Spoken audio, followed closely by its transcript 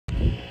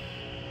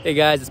Hey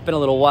guys, it's been a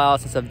little while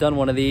since I've done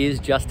one of these.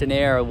 Justin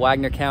Ayer, a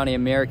Wagoner County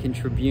American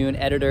Tribune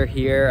editor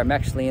here. I'm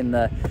actually in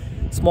the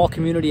small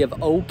community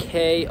of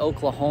OK,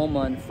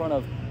 Oklahoma, in front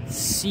of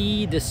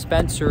C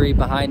Dispensary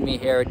behind me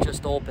here. It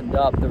just opened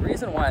up. The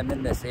reason why I'm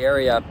in this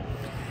area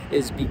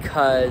is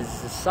because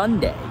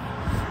Sunday,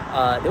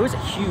 there was a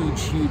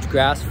huge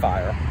grass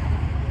fire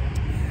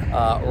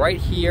right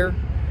here.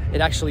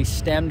 It actually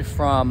stemmed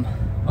from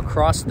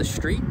across the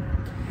street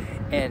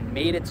and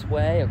made its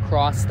way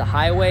across the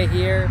highway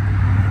here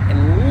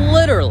and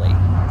literally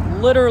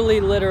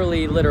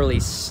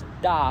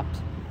stopped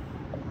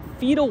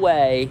feet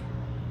away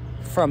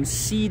from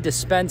C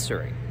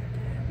Dispensary.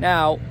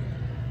 Now,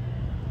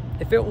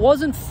 if it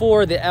wasn't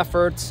for the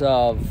efforts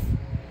of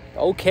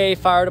OK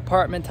Fire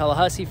Department,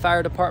 Tallahassee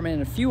Fire Department,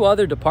 and a few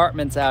other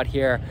departments out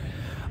here,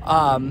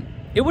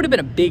 it would have been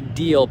a big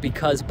deal,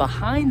 because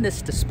behind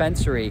this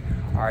dispensary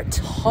are a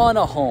ton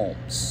of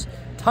homes,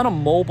 ton of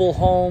mobile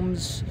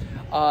homes.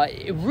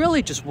 It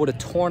really just would have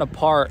torn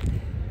apart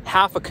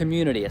half a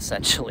community,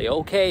 essentially.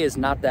 OK is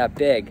not that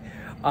big.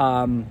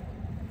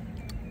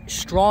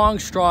 Strong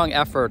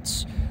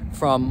efforts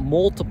from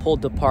multiple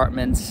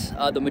departments,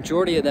 the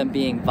majority of them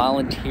being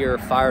volunteer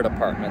fire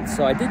departments.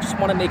 So I did just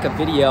want to make a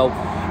video,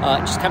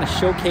 just kind of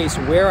showcase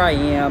where I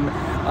am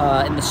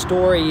in the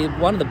story.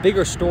 One of the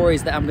bigger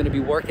stories that I'm going to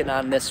be working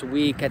on this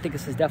week. I think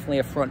this is definitely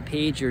a front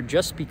pager,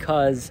 just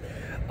because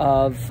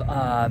of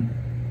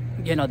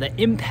you know, the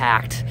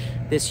impact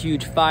this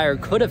huge fire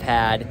could have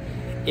had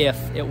if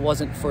it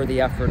wasn't for the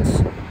efforts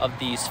of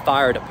these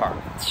fire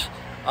departments.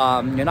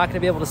 You're not going to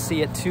be able to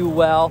see it too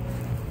well.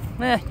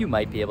 You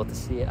might be able to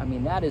see it. I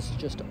mean, that is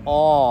just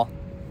all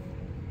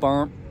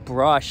burnt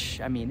brush.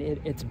 I mean,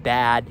 it's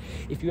bad.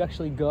 If you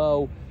actually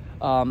go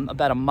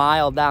about a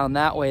mile down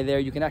that way there,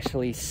 you can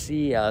actually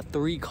see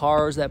 3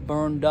 cars that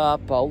burned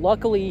up.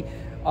 Luckily,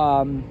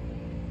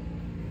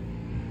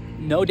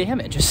 no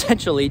damage,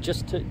 essentially,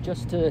 just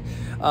to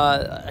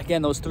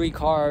again, those 3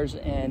 cars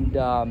and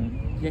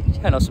you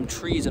know, some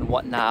trees and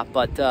whatnot,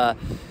 but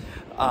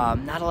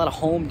not a lot of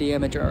home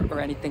damage or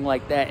anything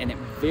like that, and it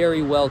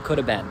very well could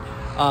have been.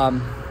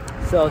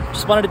 So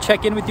just wanted to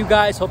check in with you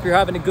guys. Hope you're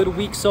having a good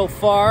week so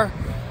far.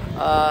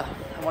 I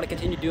want to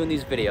continue doing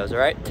these videos, all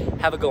right?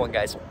 Have a good one,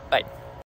 guys. Bye.